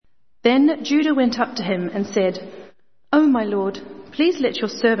Then Judah went up to him and said, "O my lord, please let your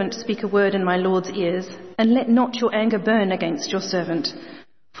servant speak a word in my lord's ears, and let not your anger burn against your servant,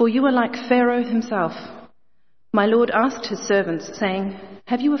 for you are like Pharaoh himself." My lord asked his servants, saying,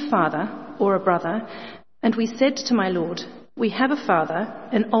 "Have you a father or a brother?" And we said to my lord, "We have a father,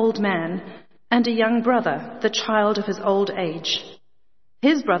 an old man, and a young brother, the child of his old age.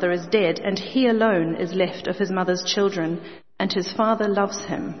 His brother is dead, and he alone is left of his mother's children, and his father loves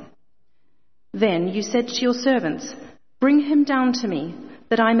him." Then you said to your servants, "Bring him down to me,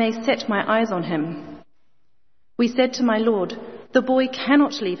 that I may set my eyes on him." We said to my lord, "The boy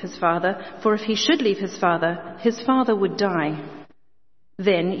cannot leave his father, for if he should leave his father would die."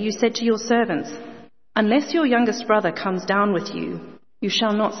 Then you said to your servants, "Unless your youngest brother comes down with you, you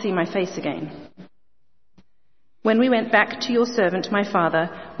shall not see my face again." When we went back to your servant my father,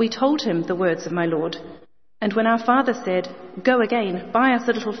 we told him the words of my lord. And when our father said, "Go again, buy us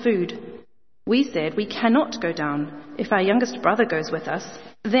a little food," we said, "We cannot go down. If our youngest brother goes with us,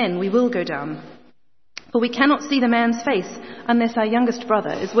 then we will go down. For we cannot see the man's face unless our youngest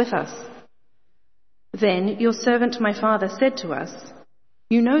brother is with us." Then your servant my father said to us,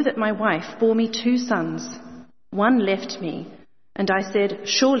 "You know that my wife bore me 2 sons. One left me, and I said,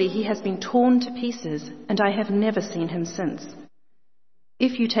 'Surely he has been torn to pieces, and I have never seen him since.'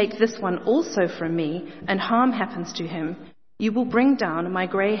 If you take this one also from me, and harm happens to him, you will bring down my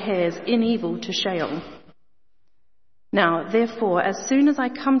grey hairs in evil to Sheol. Now, therefore, as soon as I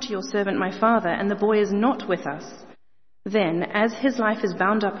come to your servant my father, and the boy is not with us, then, as his life is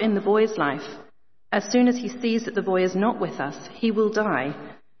bound up in the boy's life, as soon as he sees that the boy is not with us, he will die,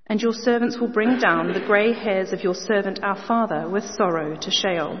 and your servants will bring down the grey hairs of your servant our father with sorrow to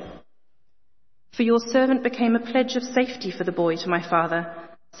Sheol. For your servant became a pledge of safety for the boy to my father,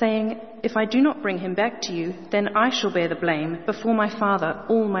 saying, 'If I do not bring him back to you, then I shall bear the blame before my father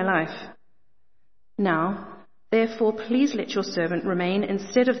all my life.' Now, therefore, please let your servant remain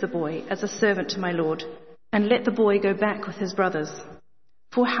instead of the boy as a servant to my lord, and let the boy go back with his brothers.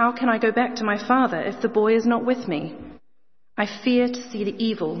 For how can I go back to my father if the boy is not with me? I fear to see the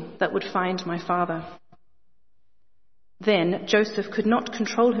evil that would find my father." Then Joseph could not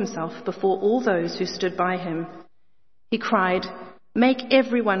control himself before all those who stood by him. He cried, "Make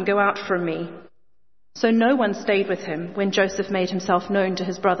everyone go out from me." So no one stayed with him when Joseph made himself known to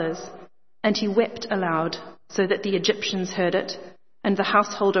his brothers, and he wept aloud, so that the Egyptians heard it, and the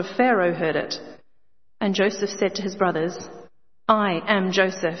household of Pharaoh heard it. And Joseph said to his brothers, "I am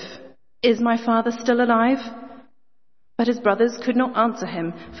Joseph. Is my father still alive?" But his brothers could not answer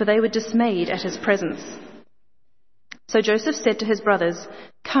him, for they were dismayed at his presence. So Joseph said to his brothers,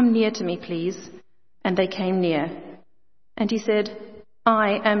 "Come near to me, please." And they came near. And he said,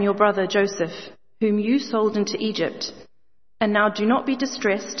 "I am your brother Joseph, whom you sold into Egypt. And now do not be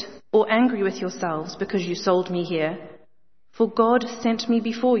distressed or angry with yourselves because you sold me here. For God sent me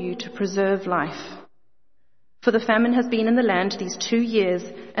before you to preserve life. For the famine has been in the land these 2 years,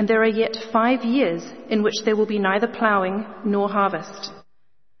 and there are yet 5 years in which there will be neither ploughing nor harvest.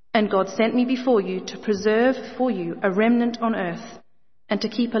 And God sent me before you to preserve for you a remnant on earth, and to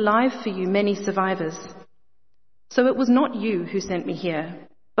keep alive for you many survivors. So it was not you who sent me here,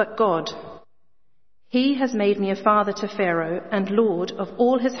 but God. He has made me a father to Pharaoh, and lord of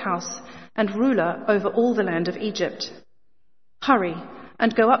all his house, and ruler over all the land of Egypt. Hurry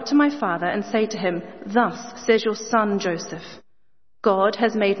and go up to my father and say to him, 'Thus says your son Joseph, God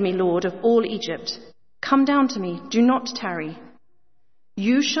has made me lord of all Egypt. Come down to me, do not tarry.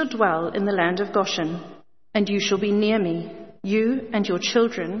 You shall dwell in the land of Goshen, and you shall be near me, you and your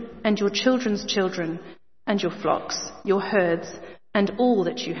children and your children's children, and your flocks, your herds, and all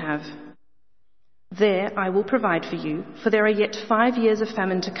that you have. There I will provide for you, for there are yet 5 years of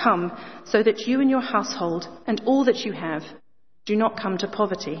famine to come, so that you and your household and all that you have do not come to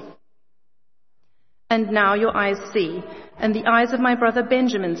poverty. And now your eyes see, and the eyes of my brother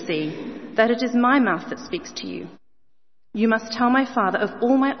Benjamin see, that it is my mouth that speaks to you. You must tell my father of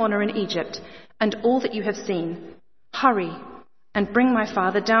all my honor in Egypt and all that you have seen. Hurry and bring my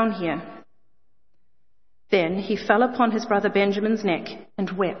father down here.' Then he fell upon his brother Benjamin's neck and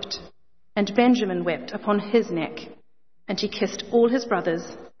wept, and Benjamin wept upon his neck, and he kissed all his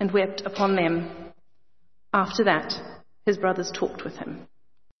brothers and wept upon them. After that, his brothers talked with him."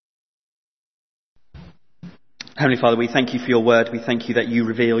 Heavenly Father, we thank you for your word. We thank you that you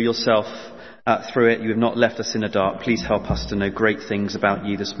reveal yourself through it. You have not left us in the dark. Please help us to know great things about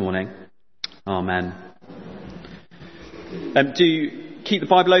you this morning. Amen. Do keep the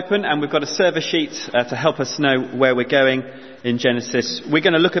Bible open, and we've got a service sheet to help us know where we're going in Genesis. We're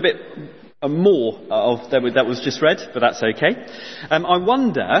going to look a bit more of that was just read, but that's okay. I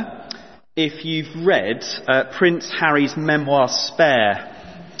wonder if you've read Prince Harry's memoir Spare.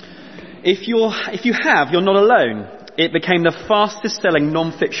 If you have, you're not alone. It became the fastest selling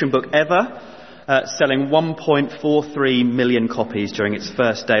non-fiction book ever, selling 1.43 million copies during its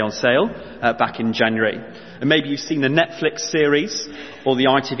first day on sale back in January. And maybe you've seen the Netflix series or the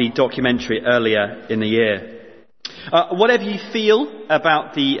ITV documentary earlier in the year. Whatever you feel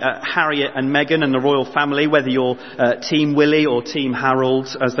about the Harriet and Meghan and the royal family, whether you're Team Willie or Team Harold,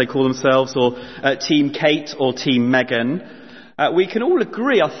 as they call themselves, or Team Kate or Team Meghan, we can all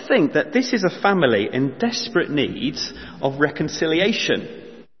agree, I think, that this is a family in desperate need of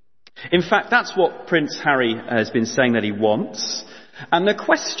reconciliation. In fact, that's what Prince Harry has been saying that he wants. And the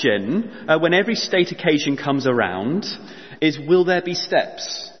question, when every state occasion comes around, is will there be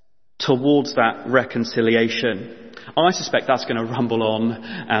steps towards that reconciliation? I suspect that's going to rumble on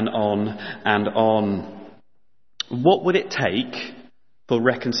and on and on. What would it take for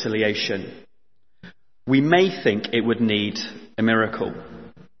reconciliation? We may think it would need a miracle.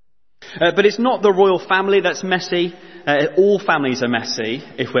 But it's not the royal family that's messy. All families are messy,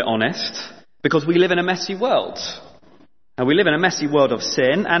 if we're honest, because we live in a messy world. And we live in a messy world of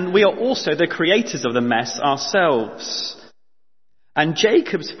sin, and we are also the creators of the mess ourselves. And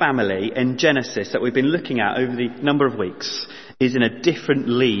Jacob's family in Genesis that we've been looking at over the number of weeks is in a different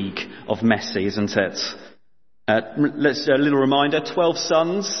league of messy, isn't it? Let's a little reminder, 12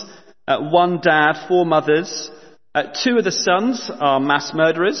 sons, 1 dad, 4 mothers. 2 of the sons are mass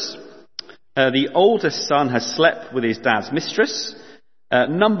murderers. The oldest son has slept with his dad's mistress.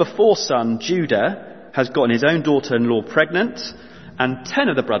 Number 4 son, Judah, has gotten his own daughter-in-law pregnant. And 10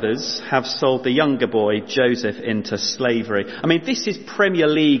 of the brothers have sold the younger boy, Joseph, into slavery. I mean, this is Premier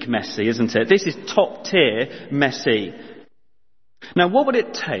League messy, isn't it? This is top tier messy. Now, what would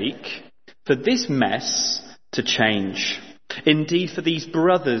it take for this mess to change? Indeed, for these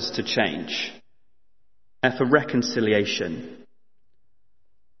brothers to change? For reconciliation?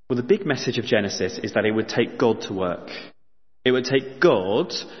 Well, the big message of Genesis is that it would take God to work. It would take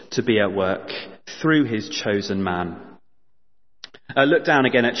God to be at work through his chosen man. Look down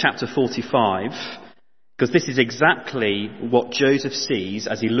again at chapter 45, because this is exactly what Joseph sees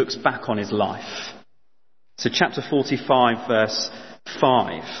as he looks back on his life. So chapter 45, verse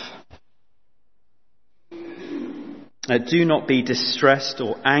 5. Do not be distressed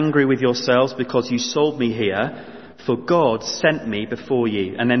or angry with yourselves because you sold me here, for God sent me before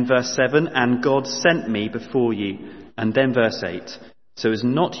you. And then verse 7, and God sent me before you. And then verse 8, so it's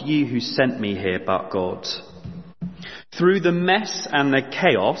not you who sent me here, but God. Through the mess and the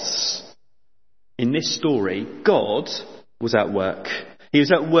chaos in this story, God was at work. He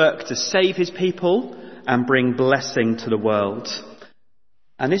was at work to save his people and bring blessing to the world.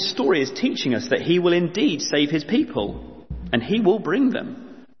 And this story is teaching us that he will indeed save his people, and he will bring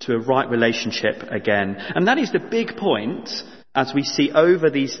them to a right relationship again. And that is the big point as we see over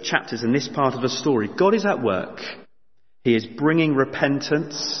these chapters in this part of the story. God is at work. He is bringing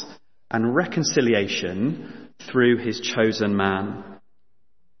repentance and reconciliation through his chosen man.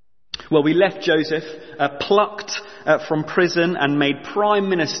 Well, we left Joseph plucked from prison and made prime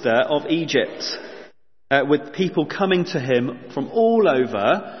minister of Egypt, with people coming to him from all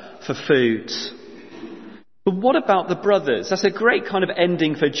over for food. But what about the brothers? That's a great kind of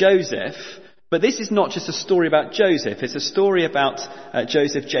ending for Joseph. But this is not just a story about Joseph. It's a story about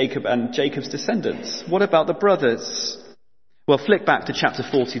Joseph, Jacob, and Jacob's descendants. What about the brothers? Well, flick back to chapter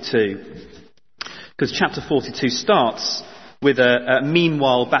 42. Because chapter 42 starts with a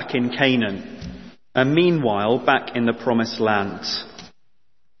meanwhile back in Canaan. A meanwhile back in the promised land.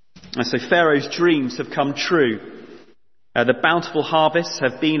 And so Pharaoh's dreams have come true. The bountiful harvests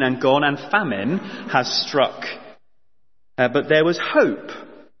have been and gone, and famine has struck. But there was hope.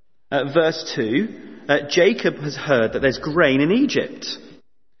 Verse 2, Jacob has heard that there's grain in Egypt.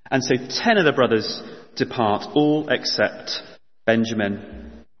 And so 10 of the brothers depart, all except Benjamin.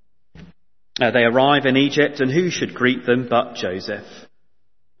 They arrive in Egypt, and who should greet them but Joseph?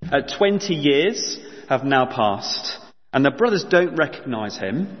 20 years have now passed, and the brothers don't recognize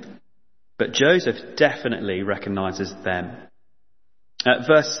him, but Joseph definitely recognizes them.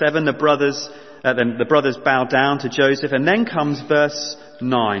 Verse 7, the brothers bow down to Joseph, and then comes verse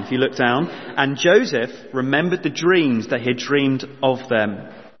 9. If you look down, and Joseph remembered the dreams that he had dreamed of them.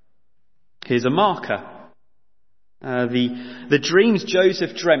 Here's a marker. The dreams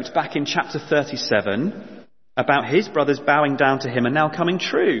Joseph dreamt back in chapter 37 about his brothers bowing down to him are now coming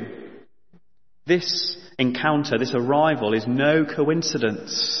true. This encounter, this arrival, is no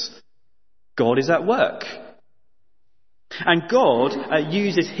coincidence. God is at work. And God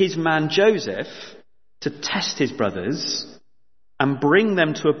uses his man Joseph to test his brothers and bring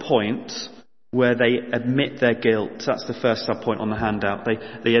them to a point where they admit their guilt. That's the first sub-point on the handout.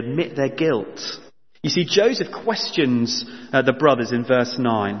 They admit their guilt. You see, Joseph questions the brothers in verse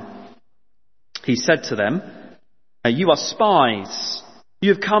 9. He said to them, "You are spies.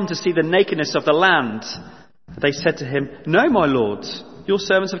 You have come to see the nakedness of the land." They said to him, "No, my lord, your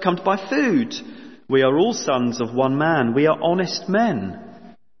servants have come to buy food. We are all sons of one man. We are honest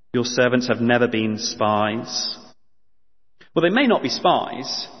men. Your servants have never been spies." Well, they may not be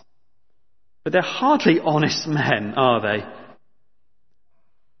spies, but they're hardly honest men, are they?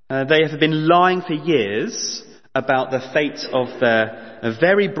 They have been lying for years about the fate of their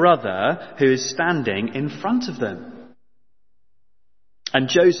very brother who is standing in front of them. And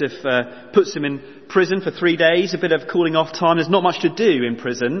Joseph puts him in prison for 3 days, a bit of cooling off time. There's not much to do in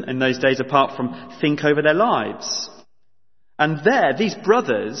prison in those days apart from think over their lives. And there, these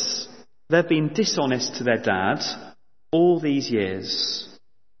brothers, they've been dishonest to their dad all these years.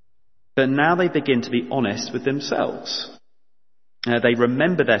 But now they begin to be honest with themselves. They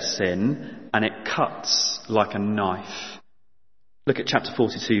remember their sin and it cuts like a knife. Look at chapter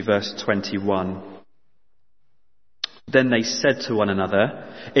 42, verse 21. Then they said to one another,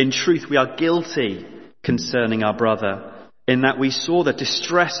 "In truth, we are guilty concerning our brother, in that we saw the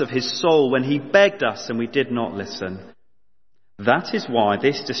distress of his soul when he begged us and we did not listen. That is why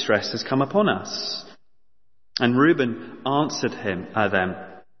this distress has come upon us." And Reuben answered them,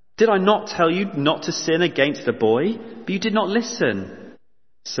 "Did I not tell you not to sin against the boy? But you did not listen.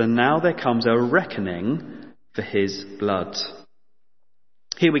 So now there comes a reckoning for his blood."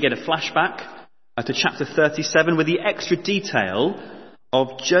 Here we get a flashback to chapter 37 with the extra detail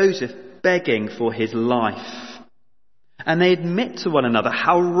of Joseph begging for his life. And they admit to one another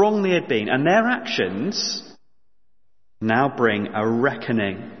how wrong they had been, and their actions now bring a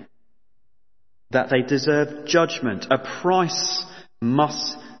reckoning. That they deserve judgment. A price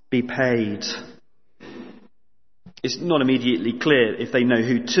must be paid. It's not immediately clear if they know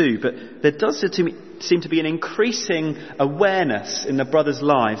who to, but there does seem to be an increasing awareness in the brothers'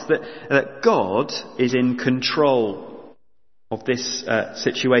 lives that God is in control of this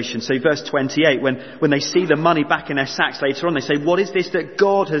situation. So verse 28, when they see the money back in their sacks later on, they say, "What is this that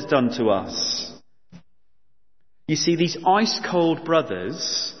God has done to us?" You see, these ice-cold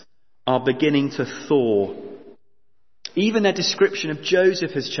brothers are beginning to thaw. Even their description of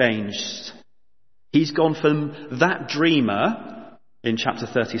Joseph has changed. He's gone from that dreamer in chapter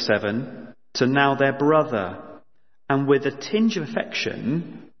 37 to now their brother, and with a tinge of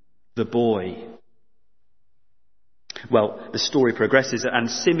affection, the boy. Well, the story progresses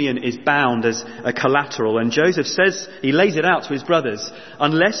and Simeon is bound as a collateral, and Joseph says, he lays it out to his brothers,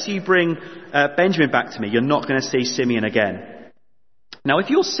 "Unless you bring Benjamin back to me, you're not going to see Simeon again." Now, if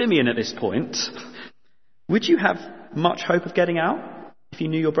you're Simeon at this point, would you have much hope of getting out if you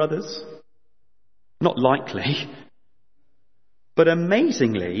knew your brothers? Not likely. But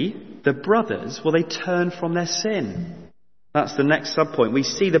amazingly, the brothers, well, they turn from their sin. That's the next subpoint. We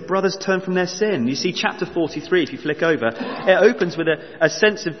see the brothers turn from their sin. You see chapter 43, if you flick over, it opens with a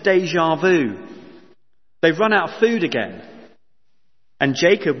sense of deja vu. They've run out of food again. And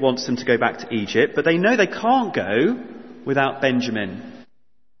Jacob wants them to go back to Egypt, but they know they can't go without Benjamin.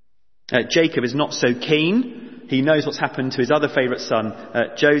 Jacob is not so keen. He knows what's happened to his other favourite son,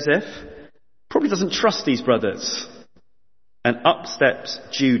 Joseph. Probably doesn't trust these brothers. And up steps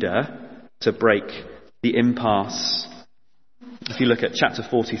Judah to break the impasse. If you look at chapter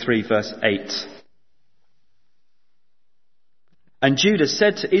 43, verse 8. And Judah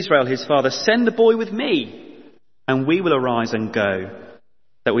said to Israel his father, "Send the boy with me, and we will arise and go,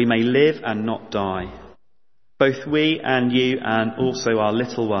 that we may live and not die. Both we and you and also our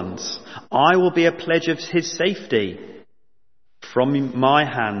little ones. I will be a pledge of his safety. From my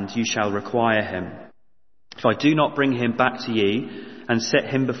hand you shall require him. If I do not bring him back to you and set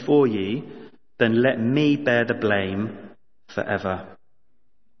him before you, then let me bear the blame forever."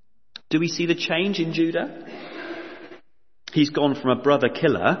 Do we see the change in Judah? He's gone from a brother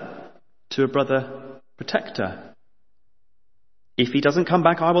killer to a brother protector. If he doesn't come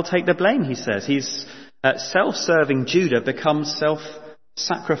back, I will take the blame, he says. He's self-serving Judah becomes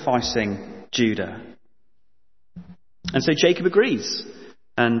self-sacrificing Judah. And so Jacob agrees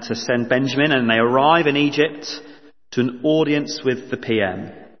and to send Benjamin, and they arrive in Egypt to an audience with the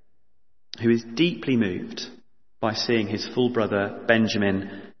PM, who is deeply moved by seeing his full brother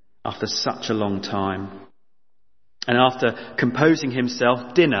Benjamin after such a long time. And after composing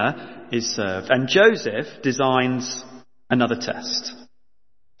himself, dinner is served. And Joseph designs another test.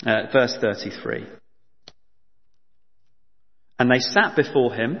 Verse 33. And they sat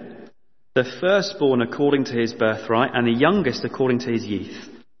before him, the firstborn according to his birthright, and the youngest according to his youth.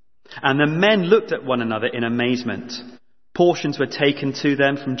 And the men looked at one another in amazement. Portions were taken to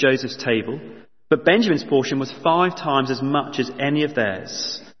them from Joseph's table, but Benjamin's portion was 5 times as much as any of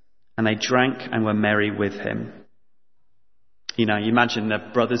theirs. And they drank and were merry with him. You imagine the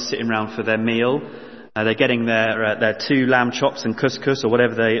brothers sitting around for their meal. They're getting their 2 lamb chops and couscous or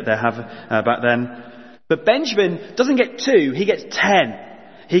whatever they have back then. But Benjamin doesn't get 2, he gets 10.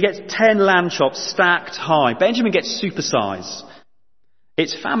 He gets 10 lamb chops stacked high. Benjamin gets supersize.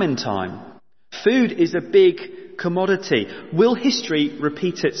 It's famine time. Food is a big commodity. Will history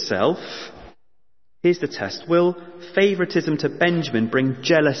repeat itself? Here's the test. Will favouritism to Benjamin bring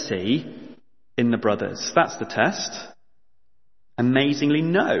jealousy in the brothers? That's the test. Amazingly,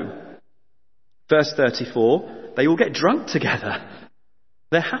 no. Verse 34, they all get drunk together.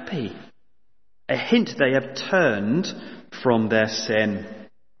 They're happy. A hint they have turned from their sin.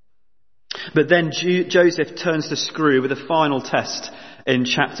 But then Joseph turns the screw with a final test in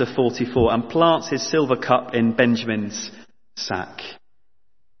chapter 44 and plants his silver cup in Benjamin's sack.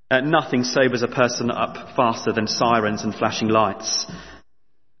 Nothing sobers a person up faster than sirens and flashing lights.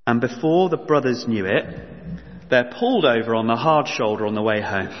 And before the brothers knew it, they're pulled over on the hard shoulder on the way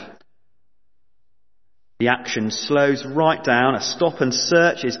home. The action slows right down. A stop and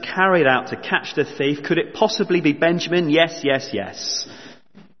search is carried out to catch the thief. Could it possibly be Benjamin? Yes, yes, yes.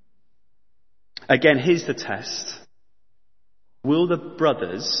 Again, here's the test. Will the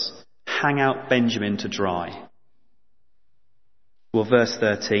brothers hang out Benjamin to dry? Well, verse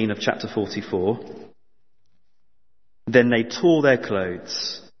 13 of chapter 44. Then they tore their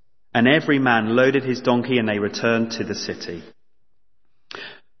clothes, and every man loaded his donkey, and they returned to the city.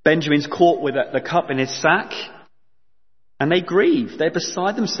 Benjamin's caught with the cup in his sack, and they grieve. They're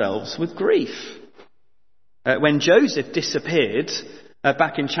beside themselves with grief. When Joseph disappeared,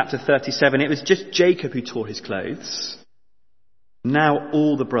 back in chapter 37, it was just Jacob who tore his clothes. Now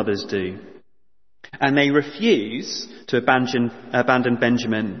all the brothers do. And they refuse to abandon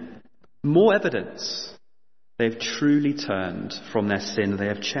Benjamin. More evidence. They've truly turned from their sin. They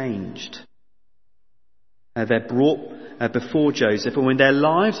have changed. They're brought before Joseph, and with their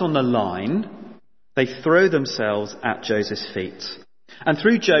lives on the line, they throw themselves at Joseph's feet. And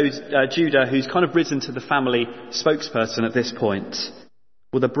through Judah, who's kind of risen to the family spokesperson at this point,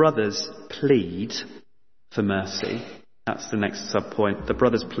 will the brothers plead for mercy? That's the next sub-point. The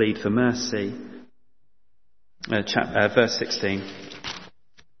brothers plead for mercy. Verse 16.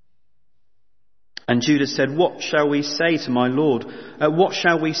 And Judah said, "What shall we say to my Lord? What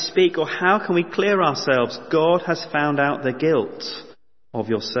shall we speak, or how can we clear ourselves? God has found out the guilt of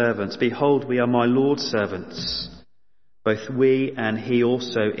your servants. Behold, we are my Lord's servants, both we and he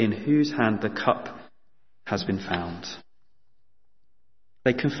also, in whose hand the cup has been found."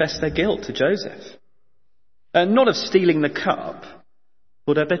 They confess their guilt to Joseph. Not of stealing the cup,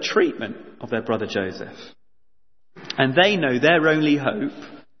 but of their treatment of their brother Joseph. And they know their only hope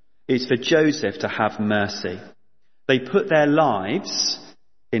is for Joseph to have mercy. They put their lives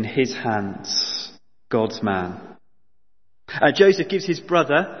in his hands, God's man. Joseph gives his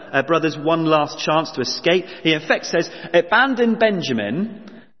brothers one last chance to escape. He in effect says, abandon Benjamin.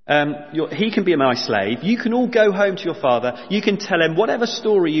 He can be my slave. You can all go home to your father. You can tell him whatever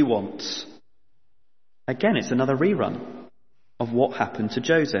story you want. Again, it's another rerun of what happened to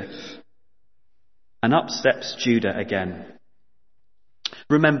Joseph. And up steps Judah again.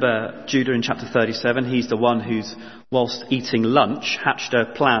 Remember Judah in chapter 37? He's the one who's, whilst eating lunch, hatched a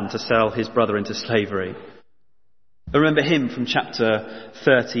plan to sell his brother into slavery. Remember him from chapter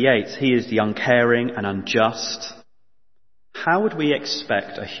 38. He is the uncaring and unjust. How would we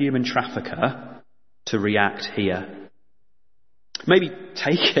expect a human trafficker to react here? Maybe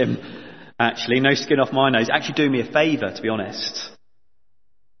take him, actually. No skin off my nose. Actually do me a favour, to be honest.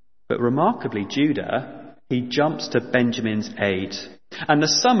 But remarkably, Judah, he jumps to Benjamin's aid. And the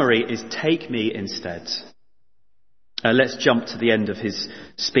summary is, take me instead. Let's jump to the end of his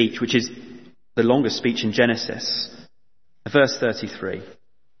speech, which is the longest speech in Genesis. Verse 33.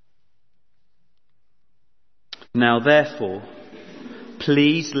 Now therefore,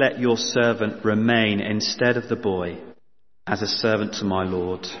 please let your servant remain instead of the boy as a servant to my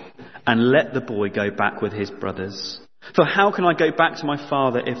Lord, and let the boy go back with his brothers. For how can I go back to my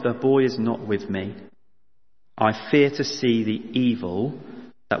father if the boy is not with me? I fear to see the evil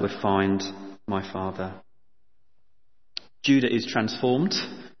that would find my father. Judah is transformed.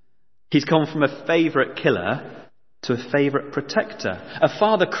 He's gone from a favourite killer to a favourite protector, a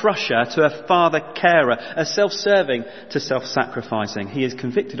father crusher to a father carer, a self-serving to self-sacrificing. He is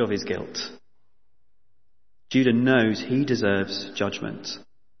convicted of his guilt. Judah knows he deserves judgment.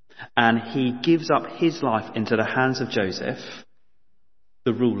 and he gives up his life into the hands of Joseph,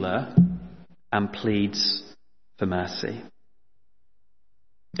 the ruler, and pleads for mercy.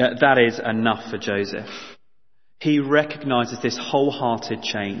 That is enough for Joseph. He recognizes this wholehearted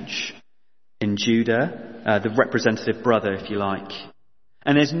change in Judah, the representative brother, if you like.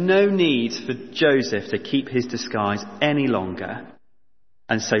 And there's no need for Joseph to keep his disguise any longer.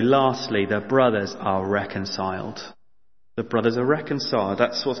 And so lastly, the brothers are reconciled. The brothers are reconciled.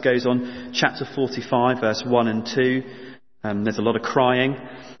 That's what goes on chapter 45, verse 1 and 2. There's a lot of crying.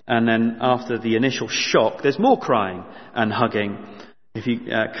 And then after the initial shock, there's more crying and hugging. If you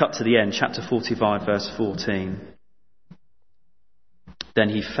cut to the end, chapter 45, verse 14. Then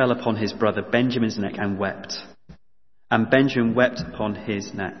he fell upon his brother Benjamin's neck and wept. And Benjamin wept upon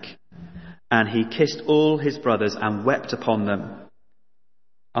his neck. And he kissed all his brothers and wept upon them.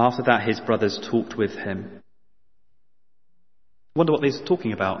 After that, his brothers talked with him. Wonder what they're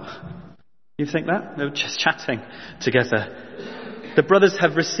talking about. You think that? They were just chatting together. The brothers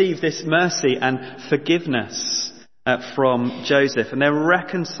have received this mercy and forgiveness from Joseph, and they're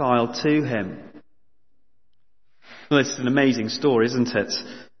reconciled to him. Well, this is an amazing story, isn't it?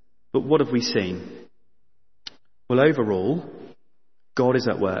 But what have we seen? Well, overall, God is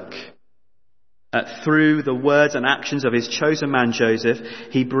at work. Through the words and actions of his chosen man Joseph,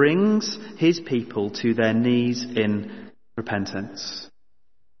 he brings his people to their knees in repentance.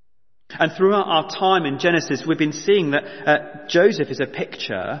 And throughout our time in Genesis, we've been seeing that Joseph is a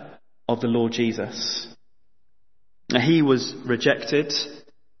picture of the Lord Jesus. He was rejected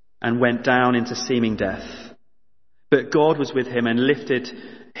and went down into seeming death. But God was with him and lifted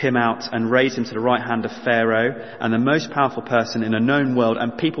him out and raised him to the right hand of Pharaoh and the most powerful person in a known world.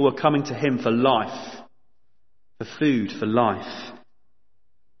 And people were coming to him for life, for food, for life.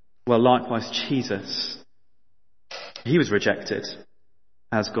 Well, likewise, Jesus. He was rejected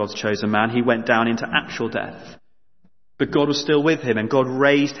as God's chosen man. He went down into actual death. But God was still with him, and God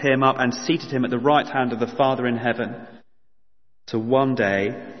raised him up and seated him at the right hand of the Father in heaven. To one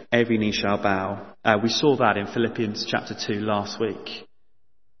day, every knee shall bow. We saw that in Philippians chapter 2 last week.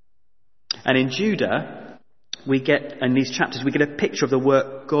 And in Judah, in these chapters, we get a picture of the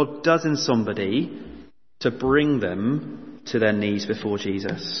work God does in somebody to bring them to their knees before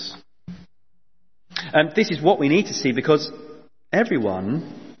Jesus. This is what we need to see, because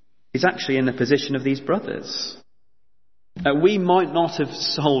everyone is actually in the position of these brothers. We might not have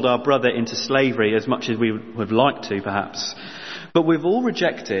sold our brother into slavery as much as we would like to, perhaps, but we've all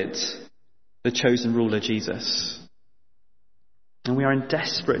rejected the chosen ruler, Jesus. And we are in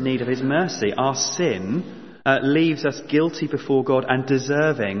desperate need of his mercy. Our sin leaves us guilty before God and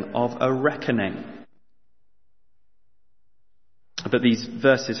deserving of a reckoning. But these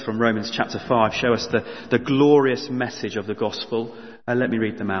verses from Romans chapter 5 show us the glorious message of the gospel. Let me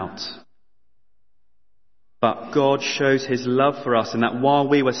read them out. But God shows his love for us in that while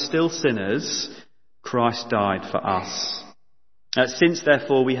we were still sinners, Christ died for us. Since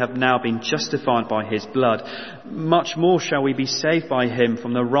therefore we have now been justified by his blood, much more shall we be saved by him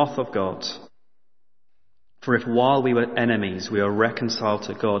from the wrath of God. For if while we were enemies we are reconciled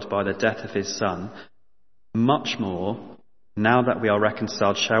to God by the death of his Son, much more, now that we are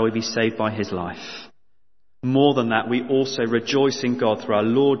reconciled, shall we be saved by his life. More than that, we also rejoice in God through our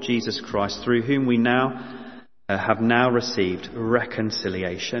Lord Jesus Christ, through whom we have now received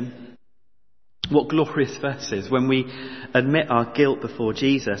reconciliation. What glorious verses when we admit our guilt before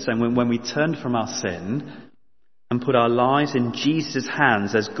Jesus, and when we turn from our sin and put our lives in Jesus'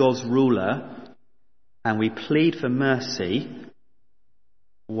 hands as God's ruler, and we plead for mercy,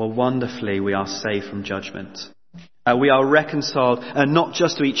 well, wonderfully we are saved from judgment. We are reconciled, not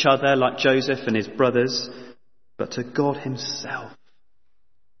just to each other like Joseph and his brothers, but to God himself.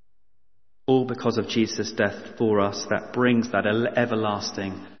 All because of Jesus' death for us, that brings that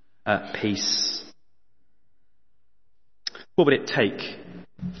everlasting peace. What would it take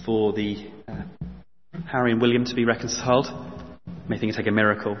for the Harry and William to be reconciled? You may think it'd take a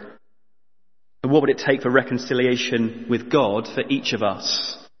miracle. And what would it take for reconciliation with God for each of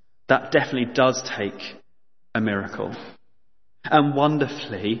us? That definitely does take a miracle. And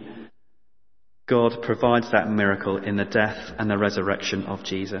wonderfully, God provides that miracle in the death and the resurrection of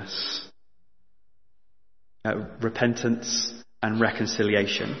Jesus. Repentance and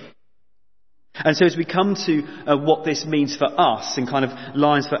reconciliation. And so as we come to what this means for us in kind of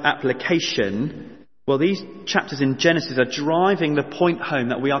lines for application, well, these chapters in Genesis are driving the point home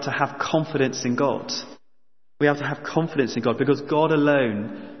that we are to have confidence in God. We have to have confidence in God because God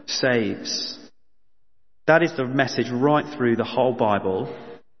alone saves. That is the message right through the whole Bible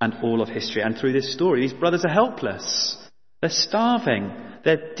and all of history. And through this story, these brothers are helpless. They're starving.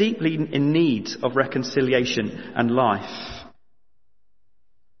 They're deeply in need of reconciliation and life.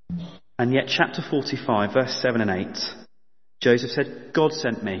 And yet chapter 45, verse 7 and 8, Joseph said, God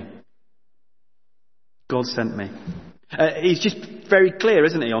sent me. God sent me. He's just very clear,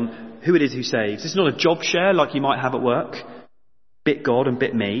 isn't he, on who it is who saves. It's not a job share like you might have at work. Bit God and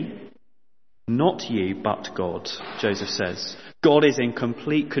bit me. Not you, but God, Joseph says. God is in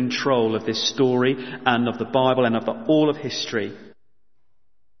complete control of this story and of the Bible and of all of history.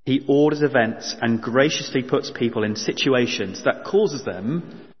 He orders events and graciously puts people in situations that causes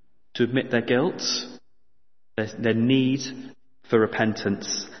them to admit their guilt, their need for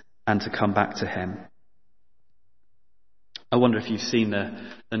repentance, and to come back to him. I wonder if you've seen the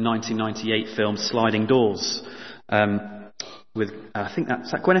 1998 film Sliding Doors with, I think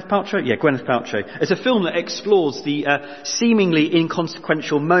that's Gwyneth Paltrow? Yeah, Gwyneth Paltrow. It's a film that explores the seemingly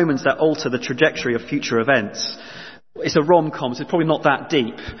inconsequential moments that alter the trajectory of future events. It's a rom-com, so it's probably not that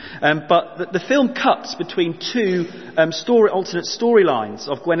deep. But the film cuts between two alternate storylines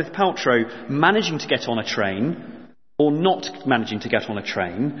of Gwyneth Paltrow managing to get on a train or not managing to get on a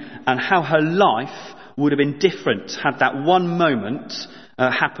train, and how her life would have been different had that one moment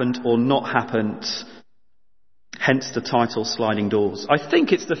happened or not happened. Hence the title Sliding Doors. I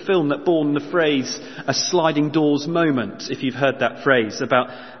think it's the film that born the phrase a sliding doors moment, if you've heard that phrase, about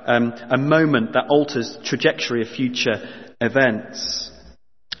a moment that alters the trajectory of future events.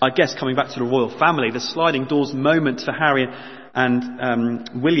 I guess coming back to the royal family, the sliding doors moment for Harry and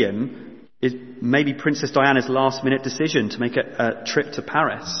William is maybe Princess Diana's last minute decision to make a trip to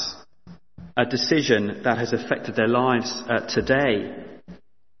Paris. A decision that has affected their lives today.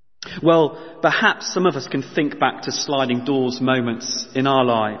 Well, perhaps some of us can think back to sliding doors moments in our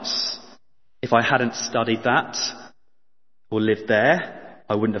lives. If I hadn't studied that or lived there,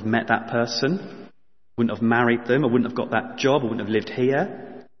 I wouldn't have met that person, wouldn't have married them, I wouldn't have got that job, I wouldn't have lived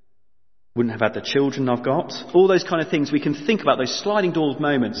here, wouldn't have had the children I've got. All those kind of things, we can think about those sliding doors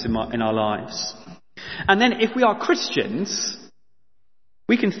moments in our lives. And then if we are Christians,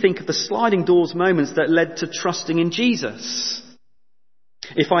 we can think of the sliding doors moments that led to trusting in Jesus.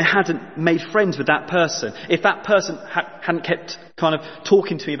 If I hadn't made friends with that person, if that person hadn't kept kind of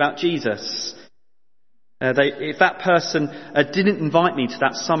talking to me about Jesus, if that person didn't invite me to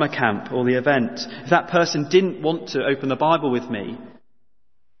that summer camp or the event, if that person didn't want to open the Bible with me,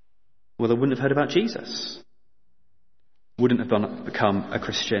 well, I wouldn't have heard about Jesus. Wouldn't have become a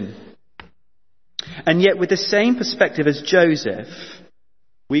Christian. And yet with the same perspective as Joseph,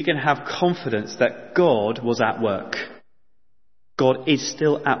 we can have confidence that God was at work. God is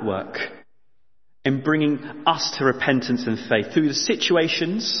still at work in bringing us to repentance and faith through the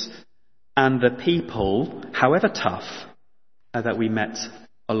situations and the people, however tough, that we met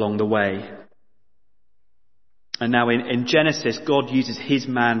along the way. And now in Genesis, God uses his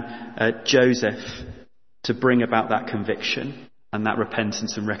man Joseph to bring about that conviction and that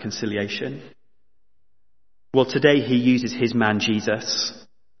repentance and reconciliation. Well, today he uses his man Jesus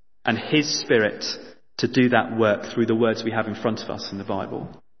and his Spirit to do that work through the words we have in front of us in the Bible.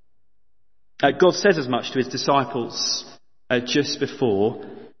 God says as much to his disciples just before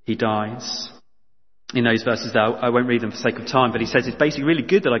he dies. In those verses there, I won't read them for sake of time, but he says it's basically really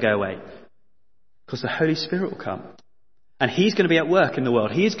good that I go away because the Holy Spirit will come. And he's going to be at work in the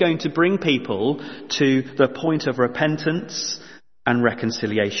world. He is going to bring people to the point of repentance and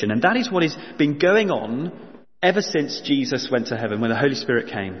reconciliation. And that is what has been going on ever since Jesus went to heaven, when the Holy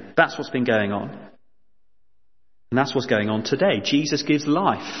Spirit came. That's what's been going on. And that's what's going on today. Jesus gives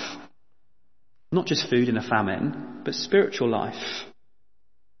life. Not just food in a famine, but spiritual life.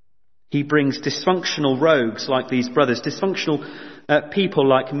 He brings dysfunctional rogues like these brothers, dysfunctional people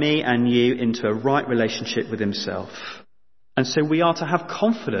like me and you into a right relationship with himself. And so we are to have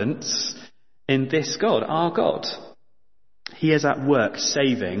confidence in this God, our God. He is at work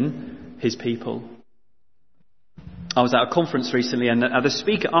saving his people. I was at a conference recently and the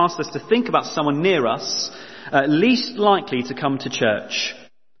speaker asked us to think about someone near us least likely to come to church,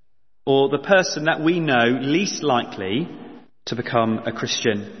 or the person that we know least likely to become a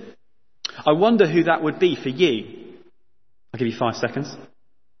Christian. I wonder who that would be for you. I'll give you 5 seconds.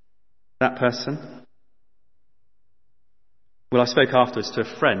 That person. Well, I spoke afterwards to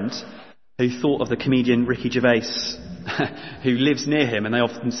a friend who thought of the comedian Ricky Gervais, who lives near him, and they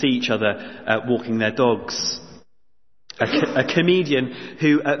often see each other walking their dogs. A comedian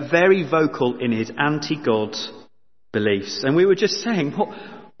who very vocal in his anti-God beliefs. And we were just saying, what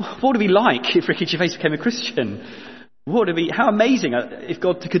would it be like if Ricky Gervais became a Christian? How amazing if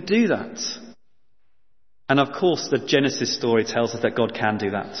God could do that. And of course the Genesis story tells us that God can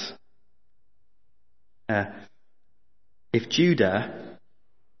do that. If Judah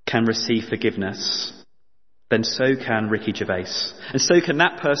can receive forgiveness, then so can Ricky Gervais. And so can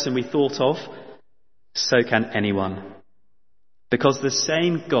that person we thought of. So can anyone. Because the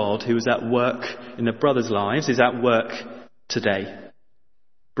same God who was at work in the brothers' lives is at work today,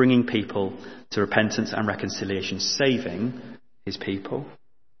 bringing people to repentance and reconciliation, saving his people.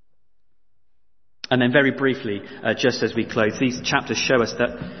 And then very briefly, just as we close, these chapters show us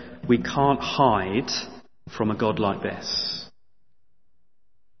that we can't hide from a God like this.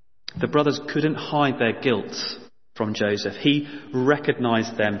 The brothers couldn't hide their guilt from Joseph. He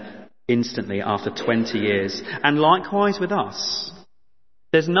recognized them instantly after 20 years. And likewise with us.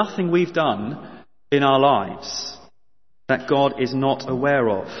 There's nothing we've done in our lives that God is not aware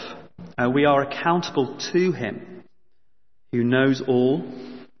of. We are accountable to him, who knows all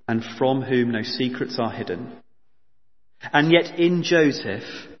and from whom no secrets are hidden. And yet in Joseph,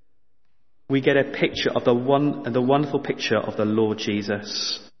 we get a picture of the wonderful picture of the Lord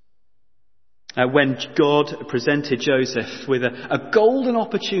Jesus. When God presented Joseph with a golden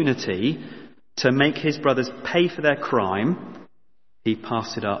opportunity to make his brothers pay for their crime, he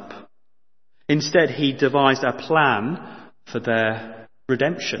passed it up. Instead, he devised a plan for their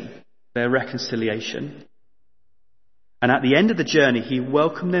redemption, their reconciliation. And at the end of the journey, he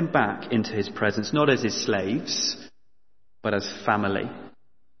welcomed them back into his presence, not as his slaves, but as family.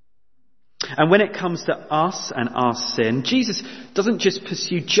 And when it comes to us and our sin, Jesus doesn't just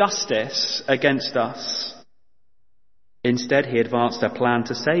pursue justice against us. Instead, he advanced a plan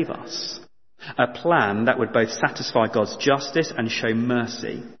to save us. A plan that would both satisfy God's justice and show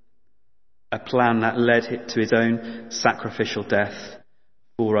mercy. A plan that led to his own sacrificial death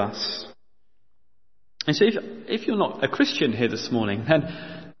for us. And so if you're not a Christian here this morning,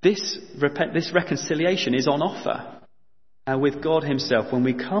 then this reconciliation is on offer. With God himself, when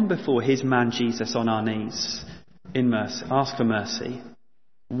we come before his man Jesus on our knees in mercy, ask for mercy,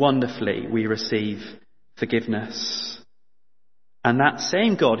 wonderfully we receive forgiveness. And that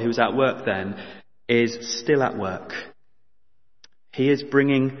same God who was at work then is still at work. He is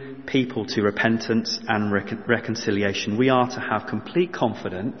bringing people to repentance and reconciliation. We are to have complete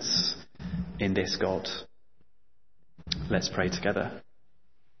confidence in this God. Let's pray together.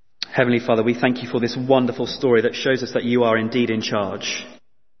 Heavenly Father, we thank you for this wonderful story that shows us that you are indeed in charge,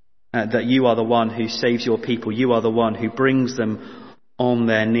 that you are the one who saves your people. You are the one who brings them on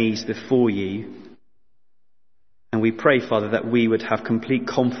their knees before you. And we pray, Father, that we would have complete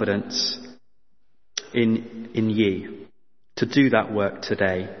confidence in you to do that work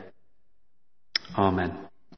today. Amen.